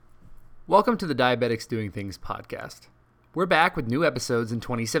Welcome to the Diabetics Doing Things podcast. We're back with new episodes in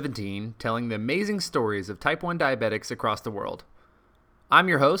 2017 telling the amazing stories of type 1 diabetics across the world. I'm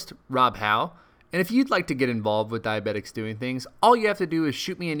your host, Rob Howe, and if you'd like to get involved with Diabetics Doing Things, all you have to do is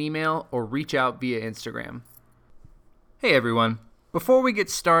shoot me an email or reach out via Instagram. Hey everyone, before we get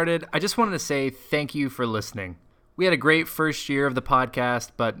started, I just wanted to say thank you for listening. We had a great first year of the podcast,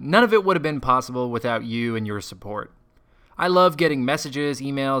 but none of it would have been possible without you and your support. I love getting messages,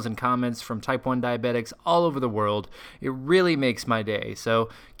 emails, and comments from type 1 diabetics all over the world. It really makes my day. So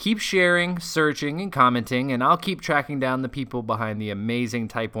keep sharing, searching, and commenting, and I'll keep tracking down the people behind the amazing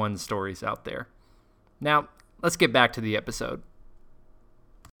type 1 stories out there. Now, let's get back to the episode.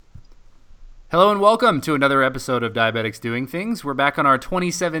 Hello and welcome to another episode of Diabetics Doing Things. We're back on our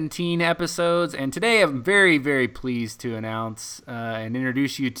 2017 episodes, and today I'm very, very pleased to announce and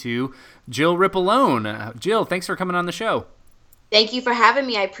introduce you to Jill Rippolone. Jill, thanks for coming on the show. Thank you for having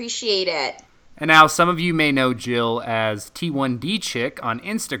me. I appreciate it. And now some of you may know Jill as T1D Chick on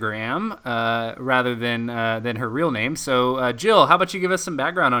Instagram rather than her real name. So, Jill, how about you give us some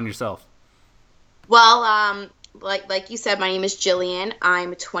background on yourself? Well, like you said, my name is Jillian.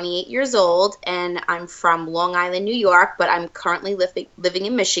 I'm 28 years old, and I'm from Long Island, New York, but I'm currently living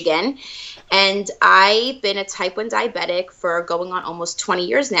in Michigan. And I've been a type 1 diabetic for going on almost 20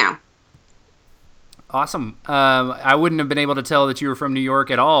 years now. Awesome. I wouldn't have been able to tell that you were from New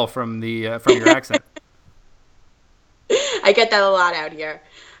York at all from your accent. I get that a lot out here.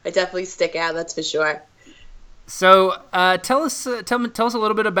 I definitely stick out, that's for sure. So tell us a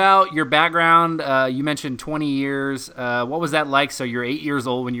little bit about your background. You mentioned 20 years. What was that like? So you're 8 years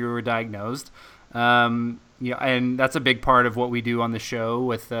old when you were diagnosed. And that's a big part of what we do on the show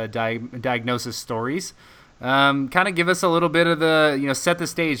with diagnosis stories. Kind of give us a little bit of set the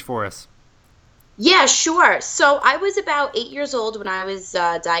stage for us. Yeah, sure. So I was about 8 years old when I was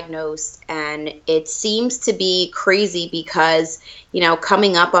diagnosed, and it seems to be crazy because,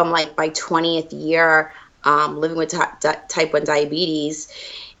 coming up on like my 20th year, living with type 1 diabetes,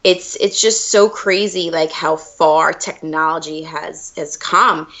 it's just so crazy, like how far technology has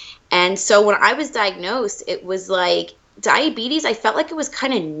come. And so when I was diagnosed, it was like diabetes, I felt like it was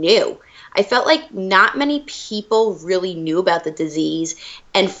kind of new. I felt like not many people really knew about the disease,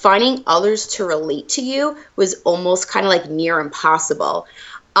 and finding others to relate to you was almost kind of like near impossible.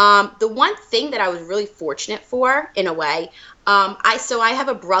 The one thing that I was really fortunate for, in a way, I have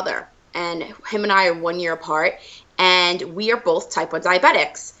a brother, and him and I are 1 year apart, and we are both type 1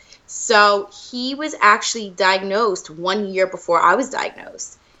 diabetics. So he was actually diagnosed 1 year before I was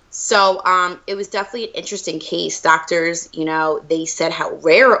diagnosed. So it was definitely an interesting case. Doctors, they said how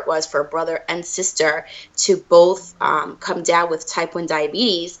rare it was for a brother and sister to both come down with type 1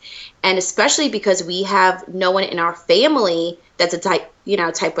 diabetes, and especially because we have no one in our family that's a type 1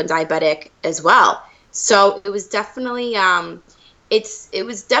 diabetic as well. So it was definitely it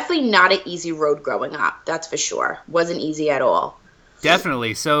was definitely not an easy road growing up. That's for sure. Wasn't easy at all.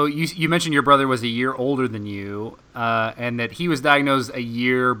 Definitely. So you mentioned your brother was a year older than you, and that he was diagnosed a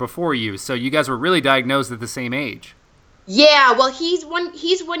year before you. So you guys were really diagnosed at the same age. Yeah. Well, he's 1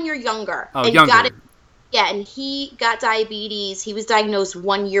 year younger. Oh, and younger. And he got diabetes. He was diagnosed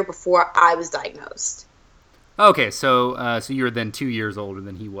 1 year before I was diagnosed. Okay. So you were then 2 years older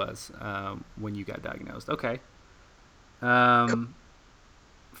than he was when you got diagnosed. Okay.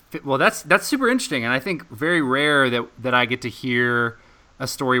 Well, that's super interesting, and I think very rare that I get to hear a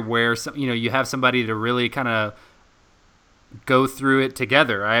story where you have somebody to really kind of go through it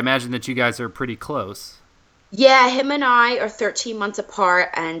together. I imagine that you guys are pretty close. Yeah, him and I are 13 months apart,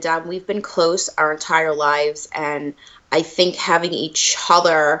 and we've been close our entire lives. And I think having each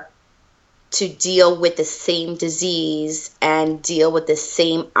other to deal with the same disease and deal with the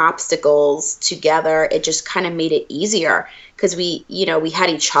same obstacles together, it just kind of made it easier because we had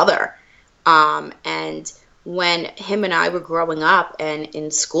each other. And when him and I were growing up and in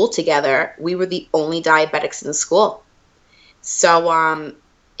school together, we were the only diabetics in the school. So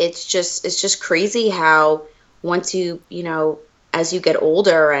it's just crazy how once as you get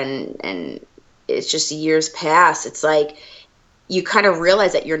older and it's just years pass, it's like you kind of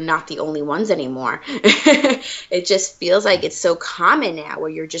realize that you're not the only ones anymore. It just feels like it's so common now where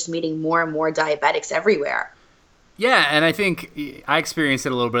you're just meeting more and more diabetics everywhere. Yeah, and I think I experienced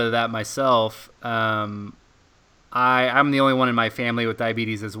it a little bit of that myself. I'm the only one in my family with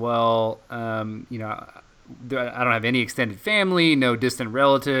diabetes as well. I don't have any extended family, no distant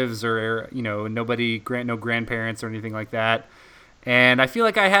relatives, or no grandparents or anything like that. And I feel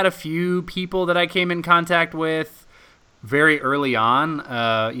like I had a few people that I came in contact with very early on,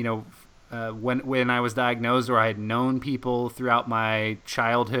 when I was diagnosed, or I had known people throughout my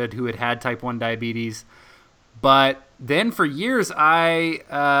childhood who had type 1 diabetes. But then for years, I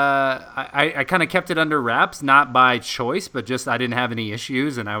kind of kept it under wraps, not by choice, but just I didn't have any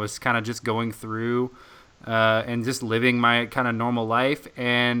issues, and I was kind of just going through and just living my kind of normal life.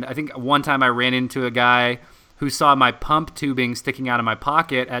 And I think one time I ran into a guy who saw my pump tubing sticking out of my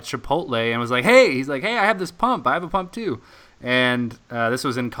pocket at Chipotle and was like, hey, I have this pump. I have a pump too. And this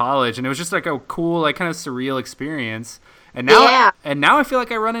was in college, and it was just like a cool, like kind of surreal experience. And now I feel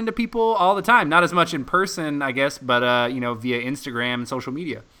like I run into people all the time, not as much in person, I guess, but via Instagram and social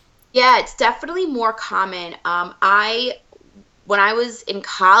media. Yeah, it's definitely more common. When I was in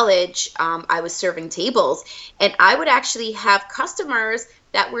college, I was serving tables, and I would actually have customers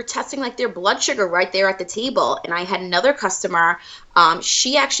that were testing like their blood sugar right there at the table. And I had another customer,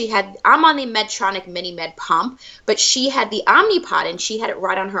 she actually I'm on the Medtronic Mini Med pump, but she had the Omnipod and she had it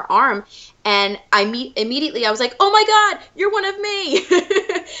right on her arm. And immediately I was like, oh my God, you're one of me.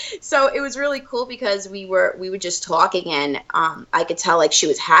 So it was really cool because we were just talking, and I could tell like she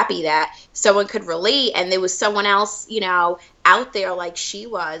was happy that someone could relate, and there was someone else, out there like she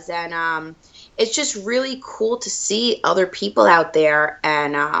was. And it's just really cool to see other people out there,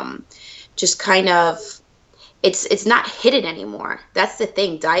 and just kind of, it's not hidden anymore. That's the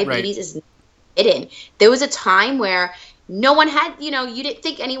thing. Diabetes is not hidden. There was a time where no one had, you didn't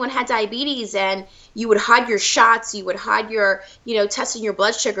think anyone had diabetes, and you would hide your shots, you would hide your, testing your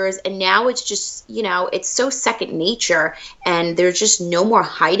blood sugars. And now it's just, it's so second nature, and there's just no more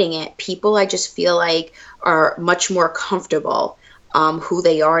hiding it. People, I just feel like, are much more comfortable who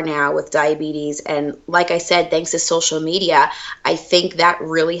they are now with diabetes. And like I said, thanks to social media, I think that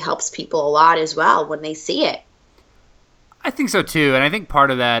really helps people a lot as well when they see it. I think so too. And I think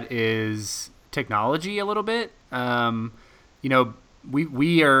part of that is technology a little bit.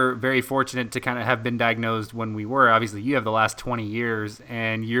 We are very fortunate to kind of have been diagnosed when we were. Obviously, you have the last 20 years,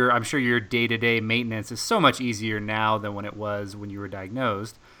 and I'm sure your day-to-day maintenance is so much easier now than when it was when you were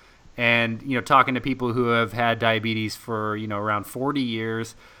diagnosed. And, talking to people who have had diabetes for, around 40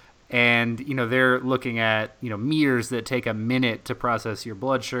 years, and, they're looking at, meters that take a minute to process your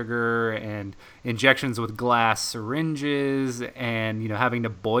blood sugar, and injections with glass syringes, and, having to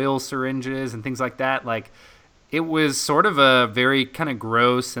boil syringes and things like that. Like, it was sort of a very kind of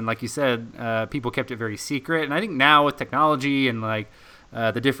gross, and like you said, people kept it very secret. And I think now with technology and like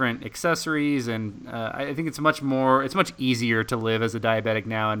the different accessories, and I think it's much easier to live as a diabetic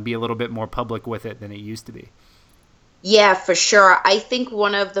now and be a little bit more public with it than it used to be. Yeah, for sure. I think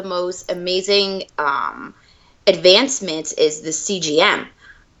one of the most amazing advancements is the CGM.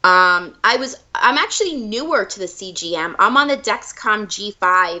 I'm actually newer to the CGM. I'm on the Dexcom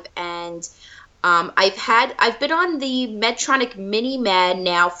G5, and I've been on the Medtronic Mini Med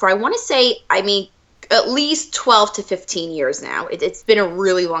now for, I want to say, at least 12 to 15 years now. It's been a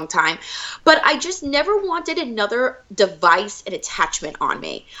really long time, but I just never wanted another device and attachment on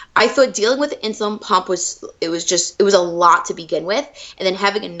me. I thought dealing with the insulin pump was a lot to begin with, and then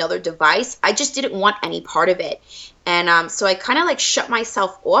having another device, I just didn't want any part of it. And so I kind of like shut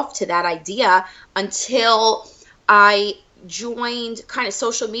myself off to that idea until I joined kind of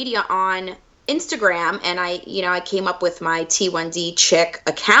social media on Instagram, and I came up with my T1D Chick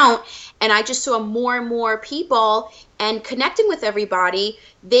account, and I just saw more and more people, and connecting with everybody,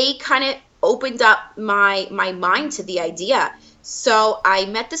 they kind of opened up my mind to the idea. So I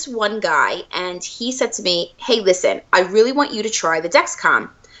met this one guy, and he said to me, hey, listen, I really want you to try the Dexcom.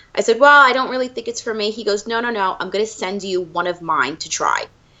 I said, well, I don't really think it's for me. He goes, no, I'm going to send you one of mine to try.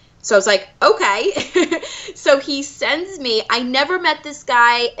 So I was like, okay. So he sends me, I never met this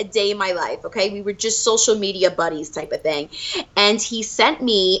guy a day in my life, okay? We were just social media buddies type of thing. And he sent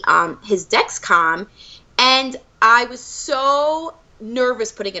me his Dexcom, and I was so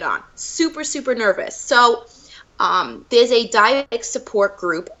nervous putting it on. Super, super nervous. So there's a diabetic support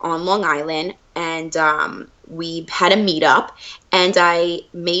group on Long Island, and we had a meetup, and I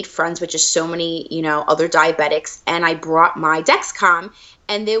made friends with just so many, other diabetics, and I brought my Dexcom.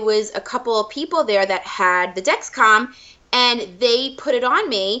 And there was a couple of people there that had the Dexcom, and they put it on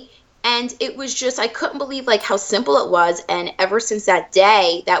me, and it was just, I couldn't believe like how simple it was. And ever since that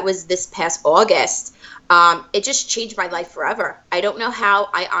day, that was this past August, it just changed my life forever. I don't know how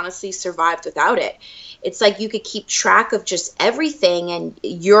I honestly survived without it. It's like you could keep track of just everything, and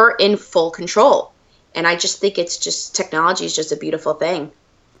you're in full control. And I just think technology is just a beautiful thing.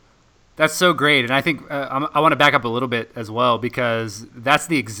 That's so great. And I think I want to back up a little bit as well, because that's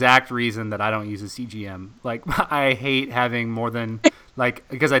the exact reason that I don't use a CGM. Like, I hate having more than,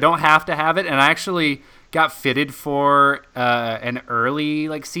 because I don't have to have it. And I actually got fitted for an early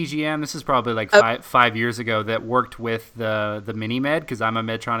like CGM. This is probably like 5 years ago. That worked with the MiniMed because I'm a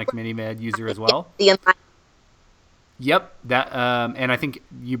Medtronic MiniMed user as well. Yep, that and I think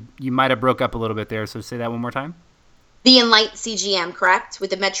you might have broke up a little bit there. So say that one more time. The Enlight CGM, correct,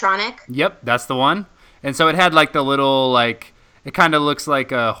 with the Medtronic? Yep, that's the one. And so it had like the little like it kind of looks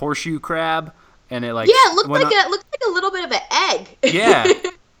like a horseshoe crab, and it like it looked like a little bit of an egg. Yeah,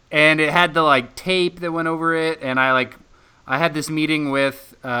 and it had the like tape that went over it, and I had this meeting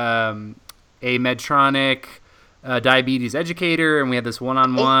with a Medtronic diabetes educator, and we had this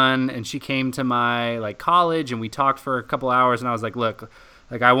one-on-one, and she came to my like college, and we talked for a couple hours, and I was like, look,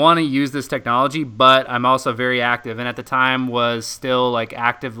 like I want to use this technology, but I'm also very active, and at the time was still like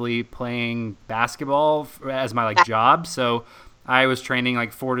actively playing basketball as my like job, so I was training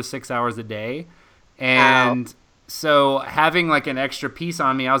like 4 to 6 hours a day, and so having like an extra piece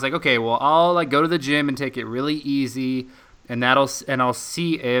on me, I was like, okay, well I'll like go to the gym and take it really easy. And I'll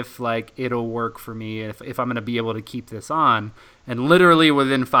see if like it'll work for me, if I'm gonna be able to keep this on. And literally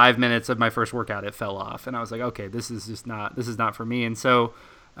within 5 minutes of my first workout, it fell off, and I was like, okay, this is not for me. And so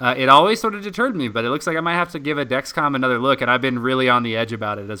it always sort of deterred me, but it looks like I might have to give a Dexcom another look. And I've been really on the edge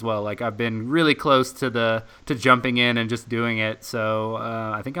about it as well. Like I've been really close to jumping in and just doing it. So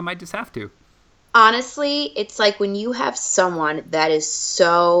I think I might just have to. Honestly, it's like when you have someone that is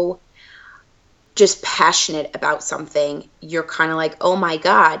so just passionate about something, you're kind of like, oh my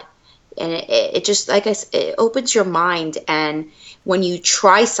God. And it just, like I said, it opens your mind. And when you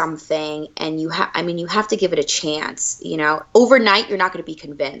try something and you have to give it a chance, overnight, you're not going to be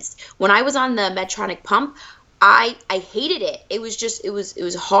convinced. When I was on the Medtronic pump, I hated it. It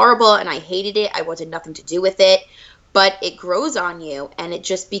was horrible, and I hated it. I wanted nothing to do with it, but it grows on you and it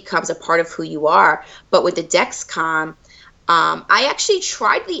just becomes a part of who you are. But with the Dexcom, I actually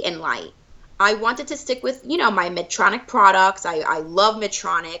tried the Enlight. I wanted to stick with, my Medtronic products. I love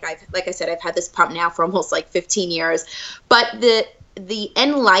Medtronic. Like I said, I've had this pump now for almost like 15 years. But the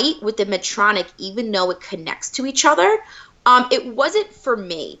Enlight with the Medtronic, even though it connects to each other, it wasn't for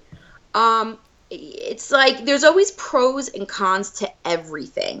me. It's like there's always pros and cons to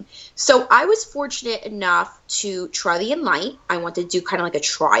everything. So I was fortunate enough to try the Enlight. I wanted to do kind of like a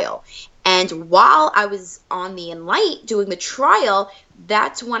trial. And while I was on the Enlight doing the trial,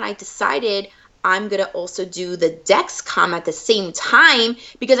 that's when I decided I'm going to also do the Dexcom at the same time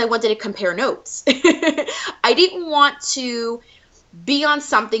because I wanted to compare notes. I didn't want to be on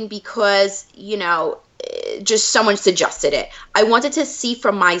something because, just someone suggested it. I wanted to see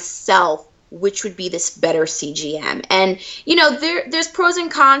for myself which would be this better CGM. And, there's pros and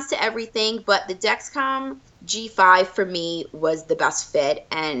cons to everything, but the Dexcom G5 for me was the best fit,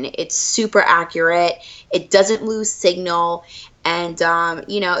 and it's super accurate. It doesn't lose signal. And,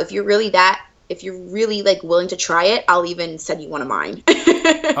 if you're really like willing to try it, I'll even send you one of mine.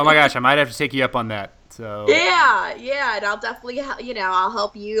 Oh my gosh, I might have to take you up on that. So yeah, and I'll definitely, I'll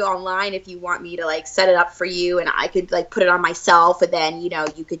help you online if you want me to like set it up for you, and I could like put it on myself, and then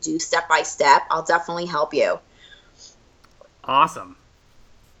you could do step by step. I'll definitely help you. Awesome.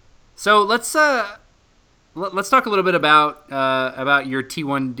 So let's talk a little bit about your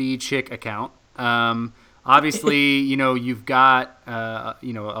T1D Chick account. Obviously, you've got a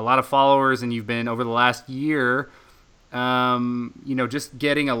lot of followers, and you've been over the last year. Just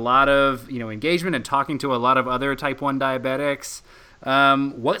getting a lot of, engagement and talking to a lot of other type 1 diabetics.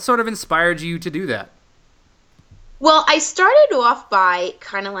 What sort of inspired you to do that? Well, I started off by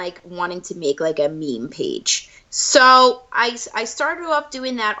kind of like wanting to make like a meme page. So I started off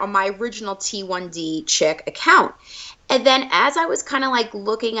doing that on my original T1D Chick account. And then as I was kind of like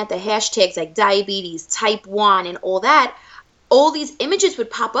looking at the hashtags like diabetes, type 1 and all that, all these images would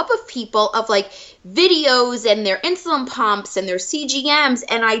pop up of people of like videos and their insulin pumps and their CGMs.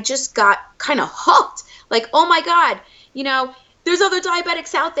 And I just got kind of hooked. Like, oh my God, there's other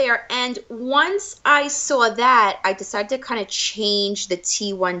diabetics out there. And once I saw that, I decided to kind of change the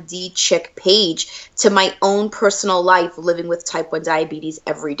T1D Chick page to my own personal life living with type 1 diabetes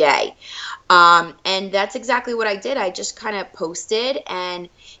every day. And that's exactly what I did. I just kind of posted and,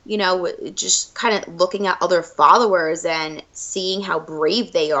 just kind of looking at other followers and seeing how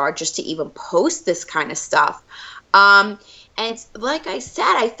brave they are just to even post this kind of stuff. And like I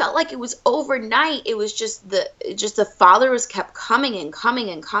said, I felt like it was overnight. It was just the followers kept coming and coming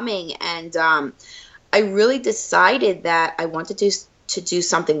and coming. And I really decided that I wanted to do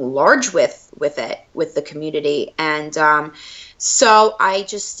something large with the community. And So I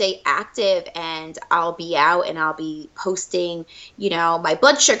just stay active, and I'll be out and I'll be posting, my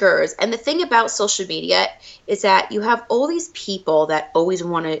blood sugars. And the thing about social media is that you have all these people that always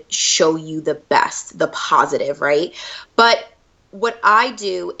want to show you the best, the positive, right? But what I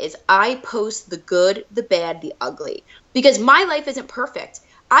do is I post the good, the bad, the ugly, because my life isn't perfect.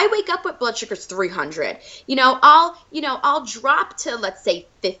 I wake up with blood sugars 300. I'll drop to, let's say,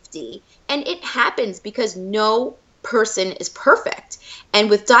 50, and it happens because no person is perfect. And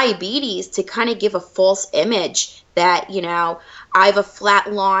with diabetes, to kind of give a false image that, I have a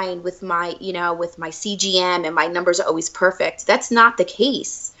flat line with my CGM and my numbers are always perfect. That's not the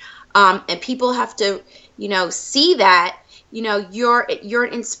case. And people have to, see that, you're an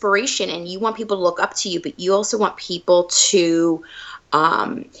inspiration, and you want people to look up to you, but you also want people to,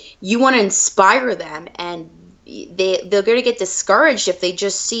 you want to inspire them, and they're going to get discouraged if they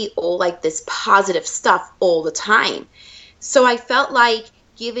just see all like this positive stuff all the time. So I felt like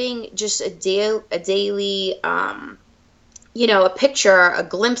giving just a daily, a picture, a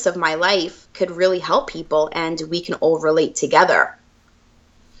glimpse of my life could really help people, and we can all relate together.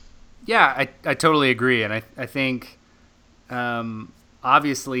 Yeah, I totally agree. And I think,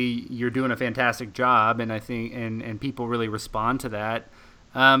 obviously you're doing a fantastic job, and I think, and people really respond to that.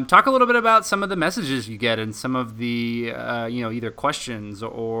 Talk a little bit about some of the messages you get and some of the, either questions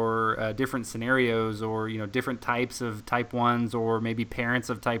or different scenarios, or, different types of type 1s, or maybe parents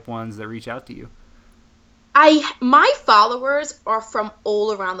of type 1s that reach out to you. My followers are from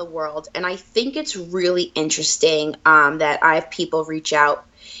all around the world, and I think it's really interesting, that I have people reach out.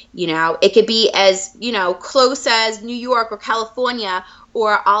 It could be as, close as New York or California,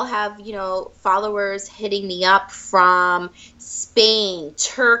 or I'll have, followers hitting me up from Spain,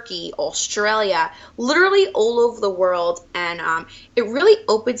 Turkey, Australia, literally all over the world. And it really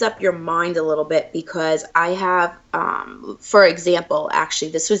opens up your mind a little bit, because I have, for example,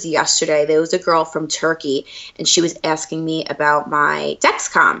 actually, this was yesterday, there was a girl from Turkey, and she was asking me about my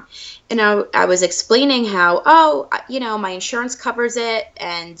Dexcom. And I was explaining how, my insurance covers it.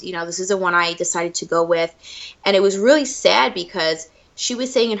 And, this is the one I decided to go with. And it was really sad, because she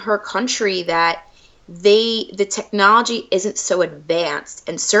was saying in her country that the technology isn't so advanced,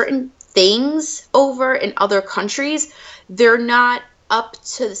 and certain things over in other countries, they're not up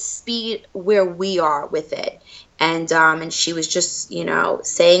to the speed where we are with it. And she was just,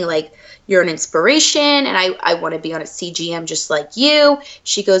 saying like, you're an inspiration, and I want to be on a CGM just like you.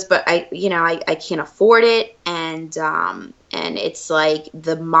 She goes, but I can't afford it. And it's like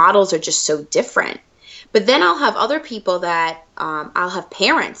the models are just so different. But then I'll have other people that, I'll have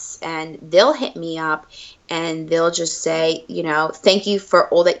parents, and they'll hit me up, and they'll just say, thank you for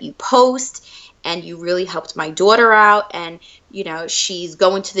all that you post, and you really helped my daughter out. And, she's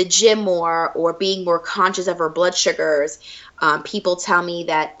going to the gym more, or being more conscious of her blood sugars. People tell me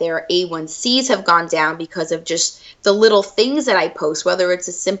that their A1Cs have gone down because of just the little things that I post, whether it's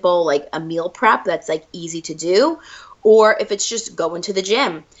a simple, like a meal prep that's like easy to do, or if it's just going to the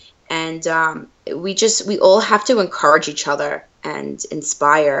gym. And we all have to encourage each other and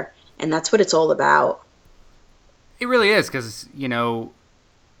inspire. And that's what it's all about. It really is, because,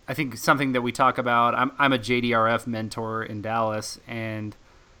 I think something that we talk about, I'm a JDRF mentor in Dallas, and,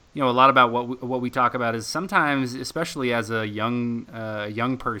 a lot about what we talk about is sometimes, especially as a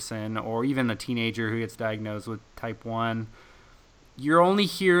young person, or even a teenager who gets diagnosed with type 1, you're only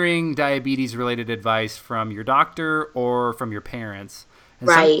hearing diabetes-related advice from your doctor or from your parents. And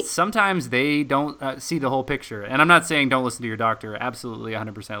Right. Sometimes they don't see the whole picture. And I'm not saying don't listen to your doctor. Absolutely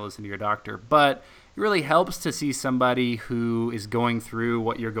 100% listen to your doctor. But it really helps to see somebody who is going through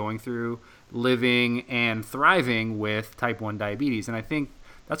what you're going through, living and thriving with type 1 diabetes. And I think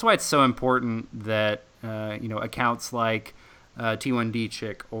that's why it's so important that, accounts like T1D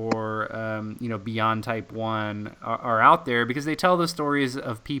Chick or, Beyond Type 1 are out there, because they tell the stories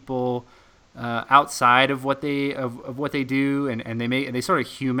of people outside of what they do, and they sort of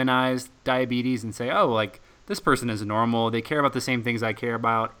humanize diabetes and say, oh, like, this person is normal, they care about the same things I care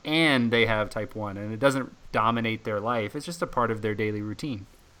about, and they have type 1, and it doesn't dominate their life. It's just a part of their daily routine.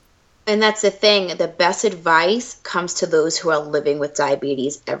 And that's the thing. The best advice comes to those who are living with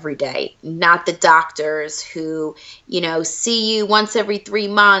diabetes every day, not the doctors who, see you once every 3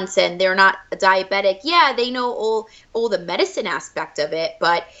 months and they're not a diabetic. Yeah, they know all the medicine aspect of it,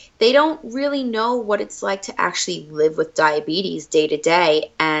 but they don't really know what it's like to actually live with diabetes day to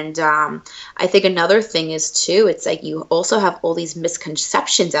day. And I think another thing is, too, it's like you also have all these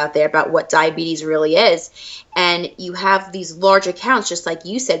misconceptions out there about what diabetes really is. And you have these large accounts, just like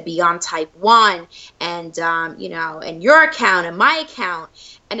you said, Beyond Type 1, and, and your account and my account.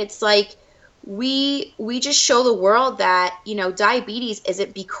 And it's like, we just show the world that, diabetes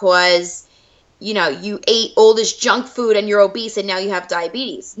isn't because, you ate all this junk food and you're obese and now you have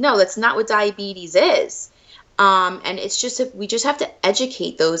diabetes. No, that's not what diabetes is. And it's just, we just have to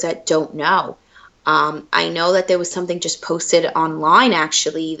educate those that don't know. I know that there was something just posted online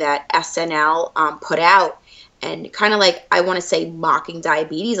actually that SNL put out, and kind of like, I want to say, mocking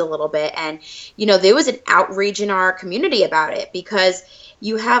diabetes a little bit. And, there was an outrage in our community about it, because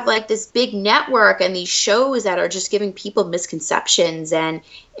you have like this big network and these shows that are just giving people misconceptions. And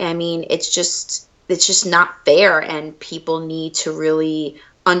I mean, it's just not fair. And people need to really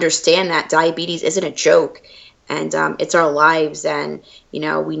understand that diabetes isn't a joke, and it's our lives. And,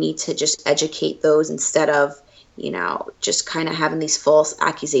 we need to just educate those instead of, just kind of having these false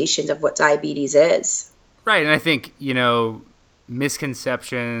accusations of what diabetes is. Right, and I think,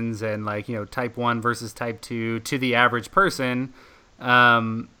 misconceptions and like, type 1 versus type 2 to the average person,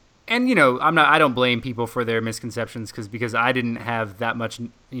 and I don't blame people for their misconceptions, because I didn't have that much,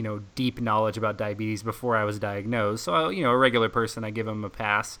 deep knowledge about diabetes before I was diagnosed. So, a regular person, I give them a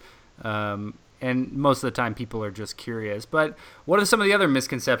pass. And most of the time people are just curious. But what are some of the other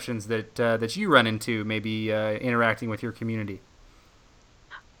misconceptions that you run into, maybe interacting with your community?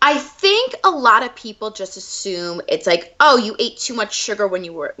 I think a lot of people just assume it's like, oh, you ate too much sugar when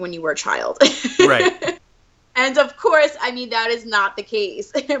you were a child. Right. And of course, I mean, that is not the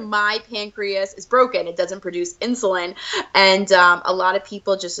case. My pancreas is broken. It doesn't produce insulin. And a lot of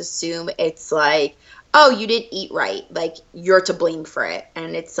people just assume it's like, oh, you didn't eat right, like you're to blame for it.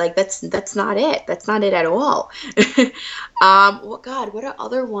 And it's like, that's not it. That's not it at all. Well, God, what are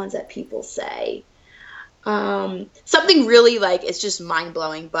other ones that people say? Something really like, it's just mind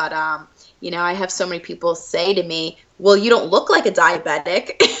blowing, but I have so many people say to me, well, you don't look like a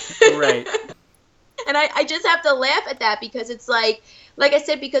diabetic. Right. And I just have to laugh at that, because it's like I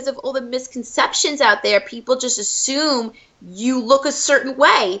said, because of all the misconceptions out there, people just assume you look a certain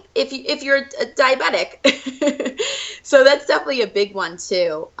way if you're a diabetic. So that's definitely a big one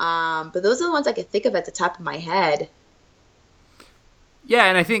too. But those are the ones I can think of at the top of my head. Yeah,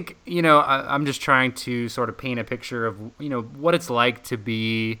 and I think, I'm just trying to sort of paint a picture of, what it's like to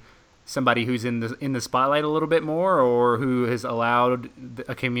be somebody who's in the spotlight a little bit more, or who has allowed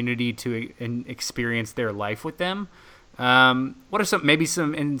a community to experience their life with them. What are some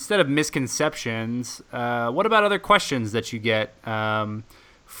instead of misconceptions, what about other questions that you get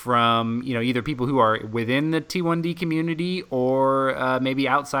from, either people who are within the T1D community, or maybe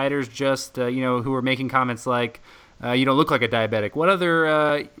outsiders just, who are making comments like, you don't look like a diabetic. What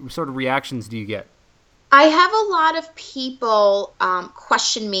other sort of reactions do you get? I have a lot of people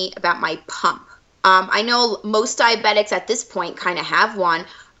question me about my pump. I know most diabetics at this point kind of have one,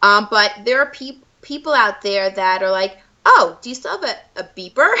 but there are people out there that are like, oh, do you still have a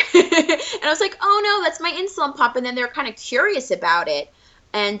beeper? And I was like, oh, no, that's my insulin pump. And then they're kind of curious about it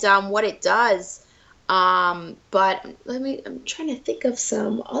and what it does. But I'm trying to think of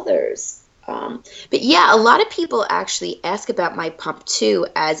some others. But yeah, a lot of people actually ask about my pump too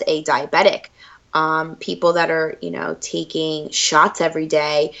as a diabetic. People that are, taking shots every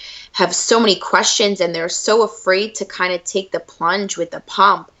day have so many questions, and they're so afraid to kind of take the plunge with the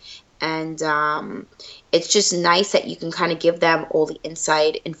pump. And it's just nice that you can kind of give them all the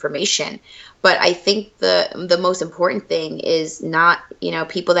inside information. But I think the most important thing is not,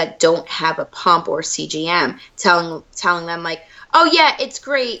 people that don't have a pump or CGM telling them like, oh yeah, it's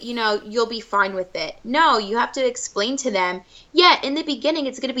great, you'll be fine with it. No, you have to explain to them, yeah, in the beginning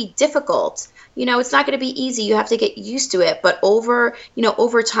it's going to be difficult. It's not going to be easy. You have to get used to it. But over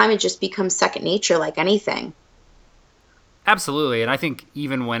time, it just becomes second nature, like anything. Absolutely. And I think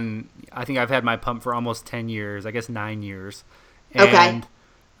I've had my pump for almost 10 years, I guess 9 years. And, okay.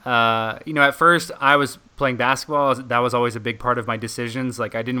 At first I was playing basketball. That was always a big part of my decisions.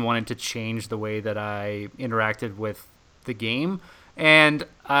 Like, I didn't want it to change the way that I interacted with the game. And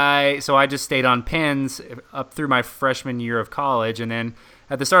I just stayed on pens up through my freshman year of college. And then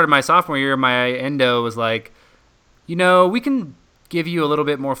at the start of my sophomore year, my endo was like, we can give you a little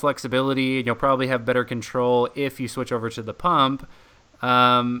bit more flexibility, and you'll probably have better control if you switch over to the pump.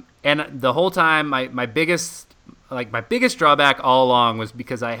 And the whole time, my biggest drawback all along was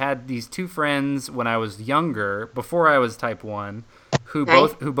because I had these two friends when I was younger, before I was type 1, who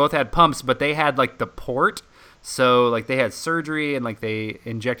both had pumps, but they had like the port. So like they had surgery, and like they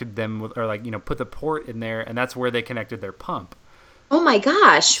injected them with, or like, put the port in there, and that's where they connected their pump. Oh my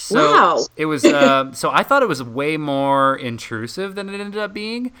gosh. So Wow. it was. So I thought it was way more intrusive than it ended up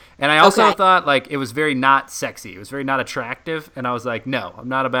being, and I also Okay. thought like it was very not sexy. It was very not attractive, and I was like, no, I'm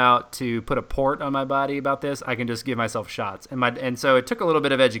not about to put a port on my body about this. I can just give myself shots, and so it took a little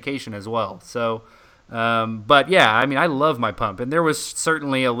bit of education as well. So, but yeah, I mean, I love my pump, and there was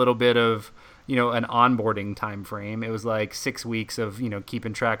certainly a little bit of an onboarding time frame. It was like 6 weeks of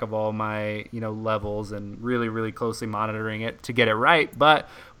keeping track of all my levels and really really closely monitoring it to get it right. But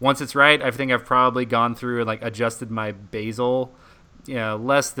once it's right, I think I've probably gone through and like adjusted my basal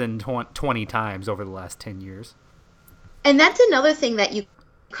less than 20 times over the last 10 years. And that's another thing that you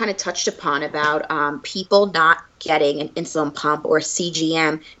kind of touched upon about people not getting an insulin pump or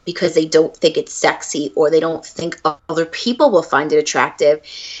CGM because they don't think it's sexy or they don't think other people will find it attractive.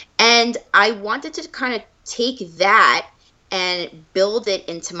 And I wanted to kind of take that and build it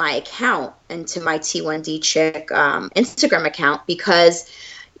into my account, into my T1D Chick Instagram account, because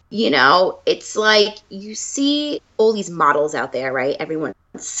it's like you see all these models out there, right? Everyone's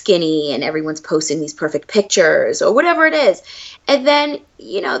skinny and everyone's posting these perfect pictures or whatever it is. And then,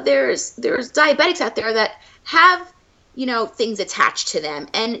 there's diabetics out there that have, things attached to them.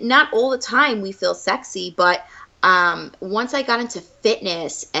 And not all the time we feel sexy, but once I got into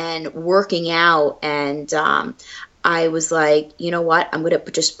fitness and working out, and I was like, you know what? I'm going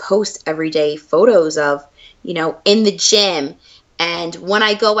to just post everyday photos of, in the gym. And when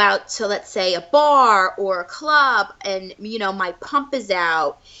I go out to, let's say, a bar or a club and, my pump is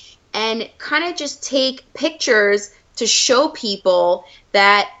out, and kind of just take pictures to show people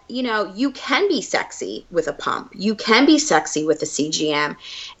that, you can be sexy with a pump. You can be sexy with a CGM.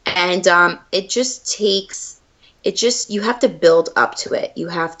 And you have to build up to it. You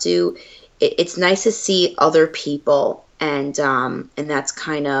have to, it's nice to see other people. And that's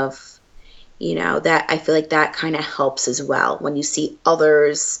kind of, that I feel like that kind of helps as well when you see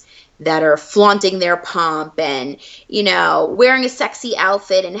others that are flaunting their pump and, wearing a sexy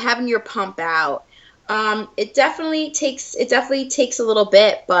outfit and having your pump out. It definitely takes a little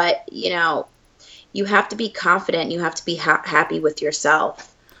bit, but, you have to be confident. You have to be happy with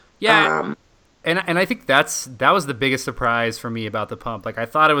yourself. Yeah. And I think that was the biggest surprise for me about the pump. Like I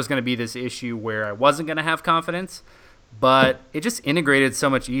thought it was going to be this issue where I wasn't going to have confidence, but it just integrated so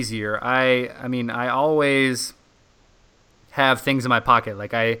much easier. I mean, I always have things in my pocket.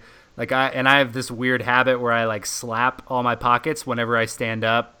 I have this weird habit where I like slap all my pockets whenever I stand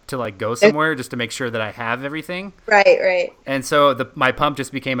up to like go somewhere just to make sure that I have everything. Right. And so my pump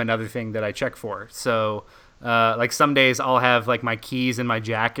just became another thing that I check for. So like some days I'll have like my keys in my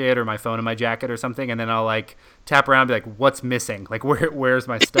jacket or my phone in my jacket or something, and then I'll like tap around and be like, what's missing? Like where's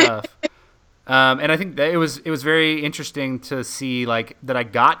my stuff? And I think that it was very interesting to see like that I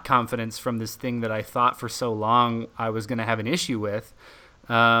got confidence from this thing that I thought for so long I was going to have an issue with.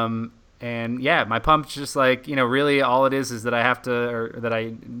 And yeah, my pump's just like, really all it is that I have to, or that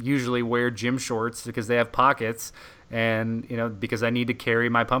I usually wear gym shorts because they have pockets and, because I need to carry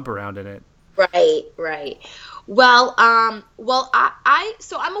my pump around in it. Right. Well,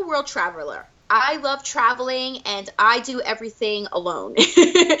 so I'm a world traveler. I love traveling and I do everything alone.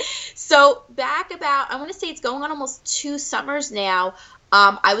 So back about, I want to say it's going on almost 2 summers now.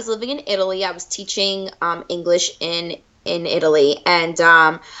 I was living in Italy. I was teaching English in Italy, and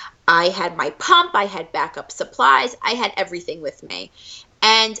I had my pump, I had backup supplies, I had everything with me.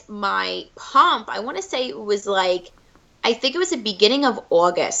 And my pump, I want to say it was like, I think it was the beginning of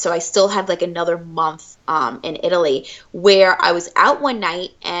August, so I still had like another month in Italy, where I was out one night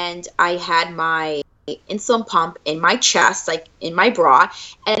and I had my insulin pump in my chest, like in my bra,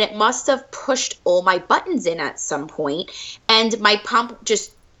 and it must have pushed all my buttons in at some point, and my pump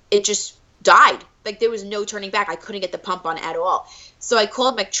just died. Like there was no turning back. I couldn't get the pump on at all. So I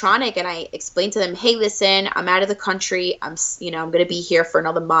called Medtronic and I explained to them, hey, listen, I'm out of the country. I'm going to be here for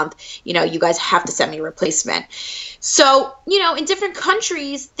another month. You guys have to send me a replacement. So, in different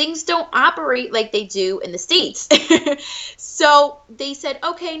countries, things don't operate like they do in the States. So they said,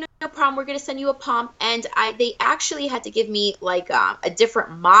 okay, no problem. We're going to send you a pump. And they actually had to give me like a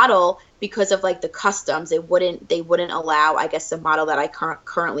different model because of like the customs. They wouldn't allow, I guess, the model that I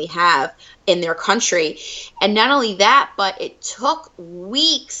currently have in their country. And not only that, but it took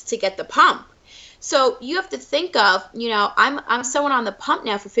weeks to get the pump. So you have to think of, I'm someone on the pump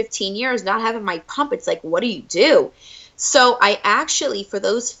now for 15 years, not having my pump. It's like, what do you do? So I actually, for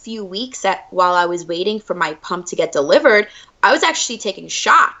those few weeks while I was waiting for my pump to get delivered, I was actually taking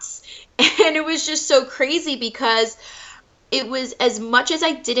shots. And it was just so crazy because it was, as much as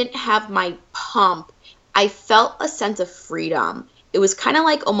I didn't have my pump, I felt a sense of freedom. It was kind of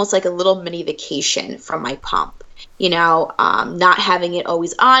like almost like a little mini vacation from my pump. not having it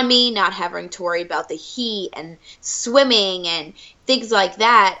always on me, not having to worry about the heat and swimming and things like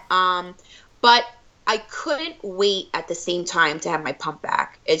that. But I couldn't wait at the same time to have my pump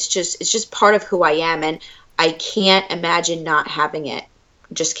back. It's just part of who I am, and I can't imagine not having it.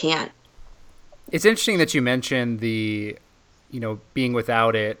 Just can't. It's interesting that you mentioned the, being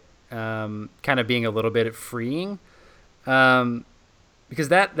without it, kind of being a little bit freeing, because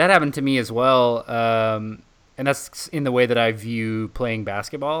that happened to me as well. And that's in the way that I view playing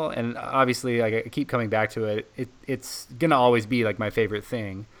basketball. And obviously, like, I keep coming back to it. It's gonna always be like my favorite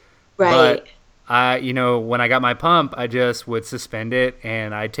thing. Right. But when I got my pump, I just would suspend it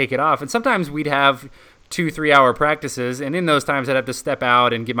and I'd take it off. And sometimes we'd have 2-3 hour practices, and in those times I'd have to step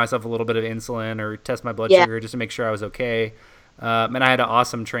out and give myself a little bit of insulin or test my blood Yeah. sugar just to make sure I was okay. And I had an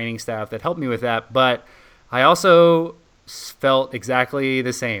awesome training staff that helped me with that. But I also felt exactly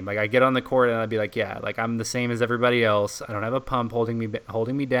the same. Like, I get on the court and I'd be like, yeah, like, I'm the same as everybody else. I don't have a pump holding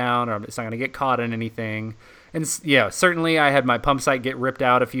me down, or it's not going to get caught in anything. And yeah, certainly I had my pump site get ripped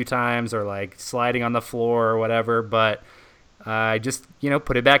out a few times, or like sliding on the floor or whatever, but I just,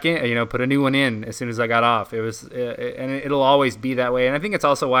 put it back in, put a new one in as soon as I got off. It was, and it'll always be that way. And I think it's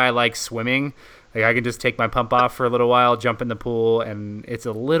also why I like swimming. Like, I can just take my pump off for a little while, jump in the pool, and it's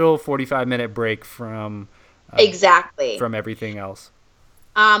a little 45-minute break from Exactly. from everything else.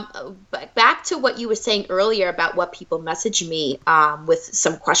 But back to what you were saying earlier about what people message me with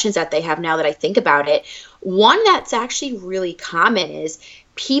some questions that they have now that I think about it. One that's actually really common is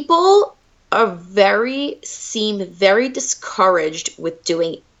people seem very discouraged with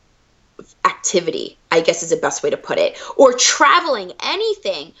doing activity, I guess is the best way to put it, or traveling,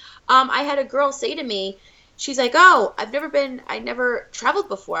 anything. I had a girl say to me, she's like, oh, I never traveled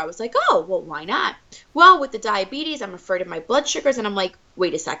before. I was like, oh, well, why not? Well, with the diabetes, I'm afraid of my blood sugars. And I'm like,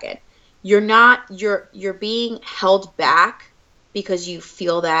 wait a second. You're being held back because you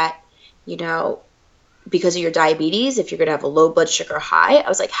feel that, because of your diabetes, if you're going to have a low blood sugar high. I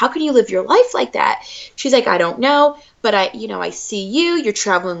was like, how can you live your life like that? She's like, I don't know, but I see you're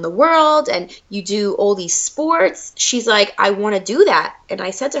traveling the world and you do all these sports. She's like, I want to do that. And I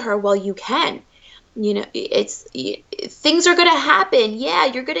said to her, well, you can. Things are going to happen. Yeah,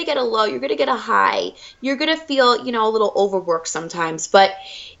 you're going to get a low, you're going to get a high. You're going to feel, a little overworked sometimes, but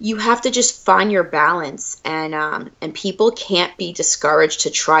you have to just find your balance, and people can't be discouraged to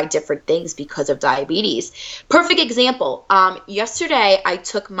try different things because of diabetes. Perfect example. Yesterday I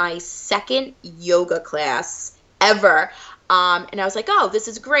took my second yoga class ever. And I was like, oh, this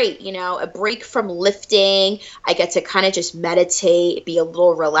is great. A break from lifting. I get to kind of just meditate, be a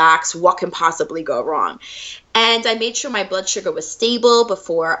little relaxed. What can possibly go wrong? And I made sure my blood sugar was stable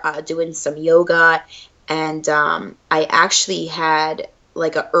before doing some yoga. And I actually had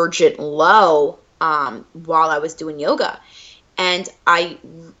like an urgent low while I was doing yoga. And I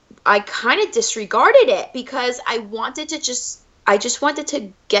kind of disregarded it because I just wanted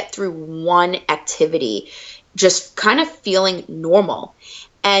to get through one activity, just kind of feeling normal.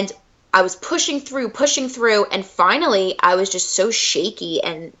 And I was pushing through, and finally I was just so shaky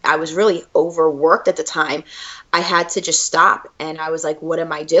and I was really overworked at the time. I had to just stop, and I was like, what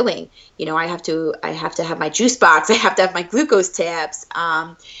am I doing? I have to have my juice box. I have to have my glucose tabs.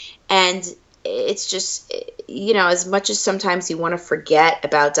 And it's just, as much as sometimes you want to forget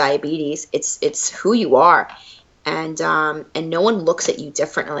about diabetes, it's who you are. And no one looks at you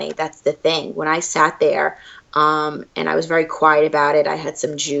differently. That's the thing. When I sat there, and I was very quiet about it, I had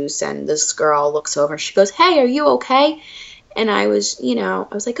some juice, and this girl looks over, she goes, hey, are you okay? And I was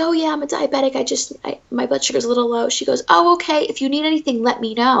like, oh yeah, I'm a diabetic. My blood sugar's a little low. She goes, oh, okay. If you need anything, let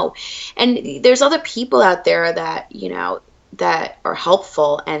me know. And there's other people out there that, that are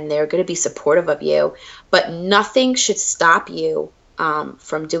helpful, and they're going to be supportive of you, but nothing should stop you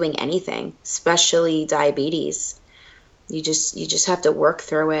from doing anything, especially diabetes. You just have to work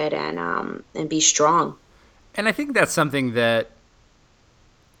through it and be strong. And I think that's something that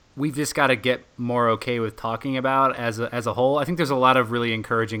we've just got to get more okay with talking about as a whole. I think there's a lot of really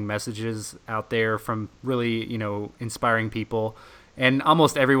encouraging messages out there from really, inspiring people. And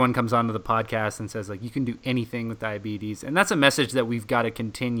almost everyone comes onto the podcast and says, like, you can do anything with diabetes. And that's a message that we've got to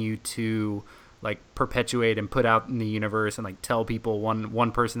continue to, like, perpetuate and put out in the universe and, like, tell people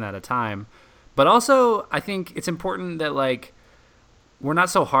one person at a time. But also, I think it's important that, like, we're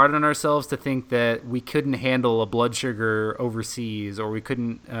not so hard on ourselves to think that we couldn't handle a blood sugar overseas, or we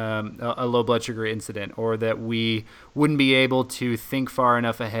couldn't a low blood sugar incident, or that we wouldn't be able to think far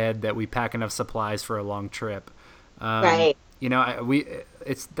enough ahead that we pack enough supplies for a long trip. Right.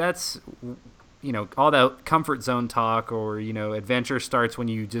 That's all that comfort zone talk, or adventure starts when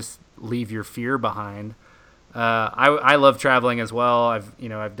you just leave your fear behind. I love traveling as well.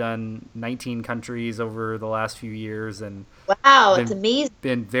 I've done 19 countries over the last few years, and Wow, it's been amazing.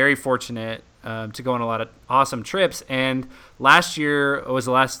 been very fortunate to go on a lot of awesome trips. And last year was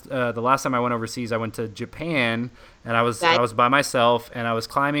the last time I went overseas. I went to Japan, and I That was by myself, and I was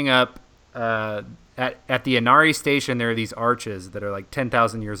climbing up. At the Inari station, there are these arches that are like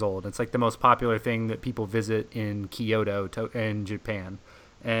 10,000 years old. It's like the most popular thing that people visit in Kyoto, in Japan.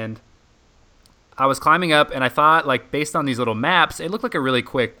 And I was climbing up, and I thought, like, based on these little maps, it looked like a really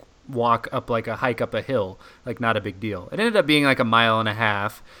quick walk up, like a hike up a hill, like not a big deal. It ended up being like a mile and a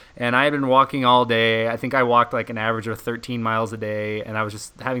half, and I had been walking all day. I think I walked like an average of 13 miles a day, and I was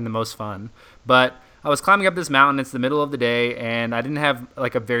just having the most fun. But I was climbing up this mountain. It's the middle of the day, and I didn't have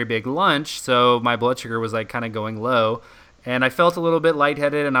like a very big lunch, so my blood sugar was like kind of going low. And I felt a little bit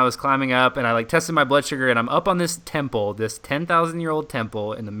lightheaded, and I was climbing up, and I like tested my blood sugar, and I'm up on this temple, this 10,000-year-old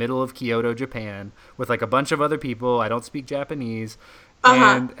temple in the middle of Kyoto, Japan, with like a bunch of other people. I don't speak Japanese,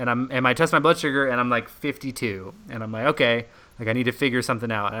 uh-huh. and I test my blood sugar, and I'm like 52, and I'm like, okay, like I need to figure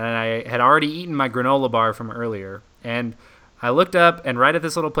something out. And I had already eaten my granola bar from earlier, and I looked up, and right at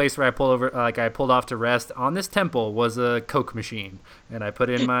this little place where I pulled off to rest on this temple was a Coke machine, and I put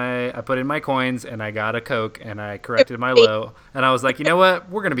in my coins, and I got a Coke, and I corrected my low, and I was like, you know what,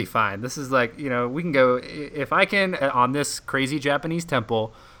 we're gonna be fine. This is like, we can go if I can on this crazy Japanese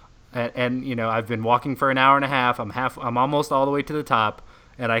temple, and I've been walking for an hour and a half. I'm almost all the way to the top,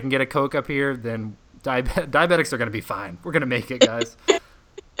 and I can get a Coke up here. Then diabetics are gonna be fine. We're gonna make it, guys.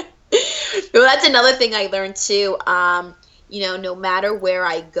 Well, that's another thing I learned too. No matter where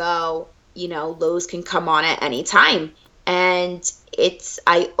I go, Lowe's can come on at any time. And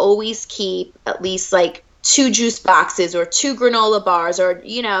I always keep at least like two juice boxes or two granola bars or,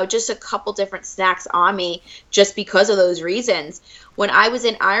 just a couple different snacks on me just because of those reasons. When I was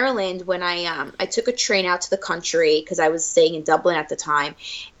in Ireland, when I took a train out to the country because I was staying in Dublin at the time,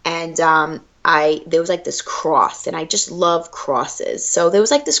 and there was like this cross, and I just love crosses. So there was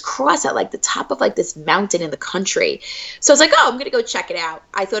like this cross at like the top of like this mountain in the country. So I was like, oh, I'm gonna go check it out.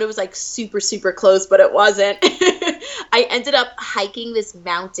 I thought it was like super, super close, but it wasn't. I ended up hiking this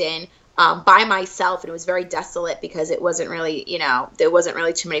mountain by myself, and it was very desolate because it wasn't really, there wasn't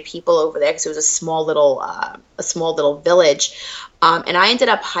really too many people over there because it was a small little village. And I ended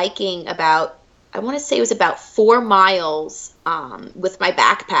up hiking I want to say it was about 4 miles with my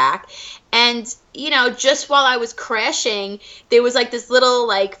backpack. And, just while I was crashing, there was like this little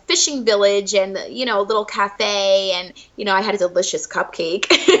like fishing village and, a little cafe, and, I had a delicious cupcake.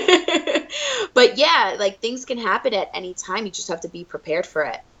 But yeah, like things can happen at any time. You just have to be prepared for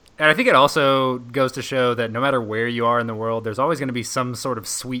it. And I think it also goes to show that no matter where you are in the world, there's always going to be some sort of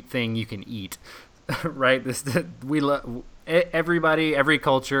sweet thing you can eat, right? We love everybody, every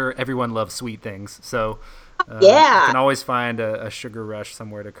culture, everyone loves sweet things. So you Yeah. can always find a sugar rush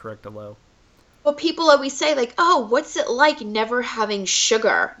somewhere to correct a low. Well, people always say like, "Oh, what's it like never having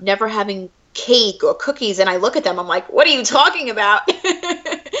sugar, never having cake or cookies?" And I look at them, I'm like, "What are you talking about?"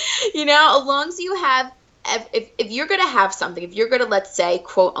 As long as you have, if you're gonna have something, if you're gonna, let's say,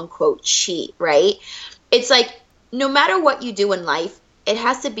 quote unquote, cheat, right? It's like no matter what you do in life, it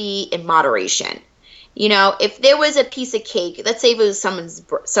has to be in moderation. If there was a piece of cake, let's say it was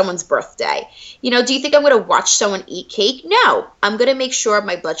someone's birthday, do you think I'm going to watch someone eat cake? No, I'm going to make sure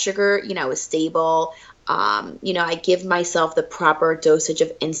my blood sugar, is stable. I give myself the proper dosage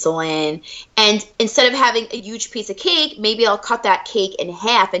of insulin. And instead of having a huge piece of cake, maybe I'll cut that cake in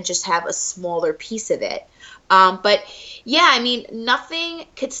half and just have a smaller piece of it. But yeah, I mean, nothing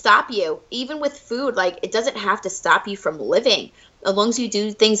could stop you, even with food. Like, it doesn't have to stop you from living. As long as you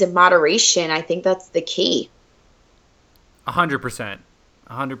do things in moderation, I think that's the key. 100%.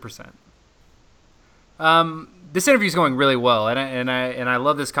 100%. This interview is going really well, and I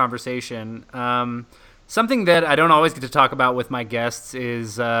love this conversation. Something that I don't always get to talk about with my guests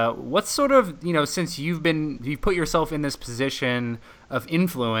is what sort of, since you've put yourself in this position of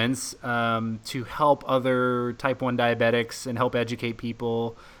influence to help other type 1 diabetics and help educate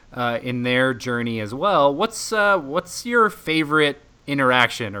people in their journey as well. What's your favorite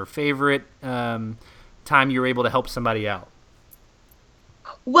interaction or favorite time you were able to help somebody out?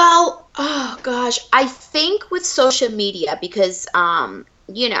 Well, oh gosh, I think with social media because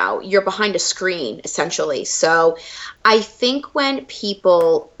you're behind a screen essentially. So I think when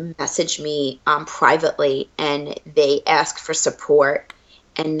people message me privately and they ask for support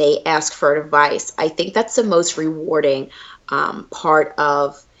and they ask for advice, I think that's the most rewarding part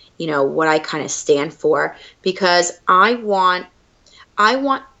of what I kind of stand for, because I want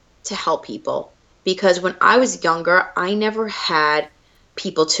to help people, because when I was younger, I never had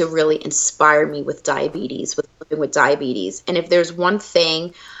people to really inspire me with diabetes, with living with diabetes. And if there's one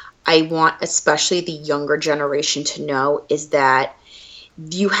thing I want, especially the younger generation, to know, is that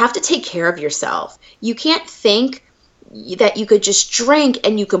you have to take care of yourself. You can't think that you could just drink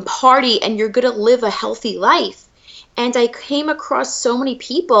and you can party and you're going to live a healthy life. And I came across so many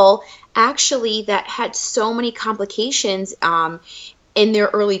people actually that had so many complications in their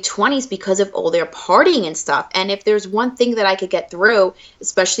early 20s because of all their partying and stuff. And if there's one thing that I could get through,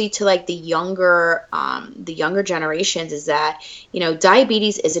 especially to like the younger generations, is that,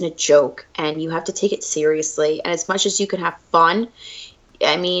 diabetes isn't a joke and you have to take it seriously. And as much as you can have fun,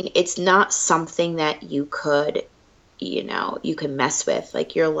 I mean, it's not something that you could, you can mess with.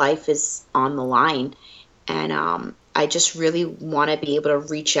 Like, your life is on the line. And I just really want to be able to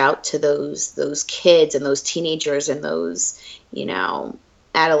reach out to those kids and those teenagers and those,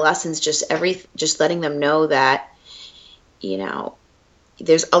 adolescents, just letting them know that,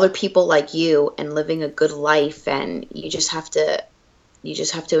 there's other people like you and living a good life, and you just have to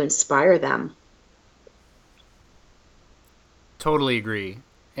inspire them. Totally agree.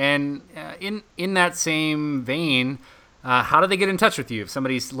 And in that same vein, how do they get in touch with you if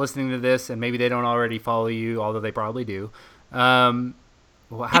somebody's listening to this and maybe they don't already follow you, although they probably do? How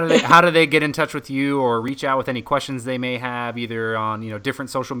do they get in touch with you or reach out with any questions they may have, either on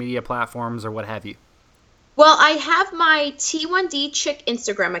different social media platforms or what have you? Well, I have my T1D Chick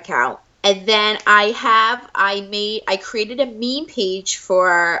Instagram account, and then I created a meme page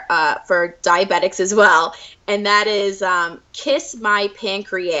for diabetics as well, and that is Kiss My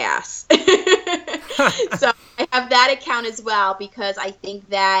Pancreas. So I have that account as well because I think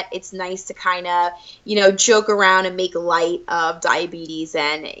that it's nice to kind of, joke around and make light of diabetes.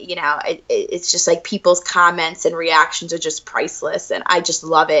 And, it's just like people's comments and reactions are just priceless. And I just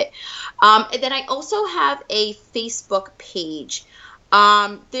love it. And then I also have a Facebook page.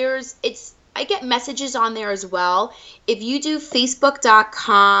 I get messages on there as well. If you do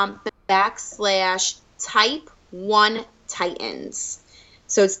facebook.com/type1titans.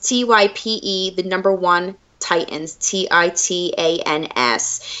 So it's TYPE, the number one Titans,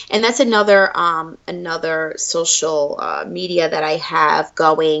 TITANS. And that's another social media that I have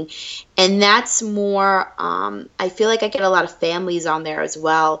going. And that's more, I feel like I get a lot of families on there as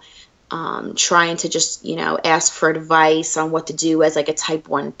well, trying to just, ask for advice on what to do as like a type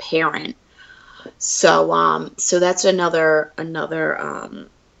 1 parent. So that's another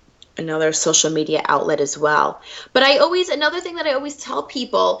social media outlet as well. But another thing that I always tell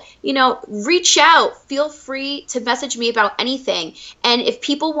people, reach out, feel free to message me about anything. And if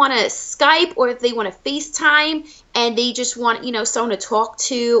people want to Skype or if they want to FaceTime and they just want, someone to talk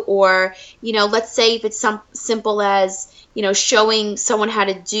to, or, let's say if it's some simple as, showing someone how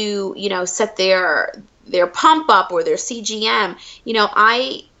to do, set their pump up or their CGM,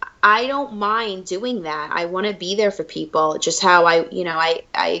 I don't mind doing that. I want to be there for people, just how I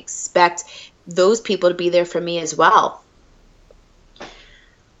expect those people to be there for me as well.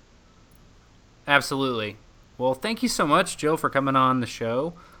 Absolutely. Well, thank you so much, Jill, for coming on the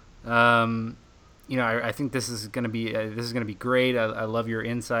show. I think this is going to be great. I love your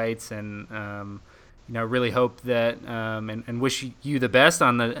insights, and really hope that and wish you the best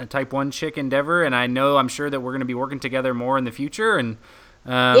on the Type 1 Chick endeavor. And I'm sure that we're going to be working together more in the future, and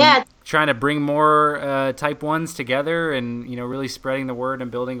trying to bring more Type 1s together, and really spreading the word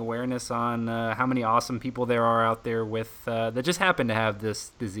and building awareness on how many awesome people there are out there with that just happen to have this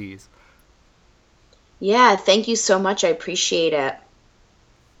disease. Yeah, thank you so much. I appreciate it.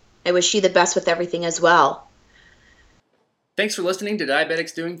 I wish you the best with everything as well. Thanks for listening to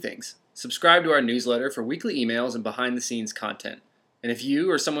Diabetics Doing Things. Subscribe to our newsletter for weekly emails and behind-the-scenes content. And if you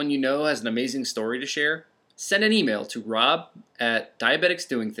or someone you know has an amazing story to share, send an email to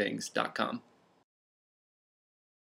rob@diabeticsdoingthings.com.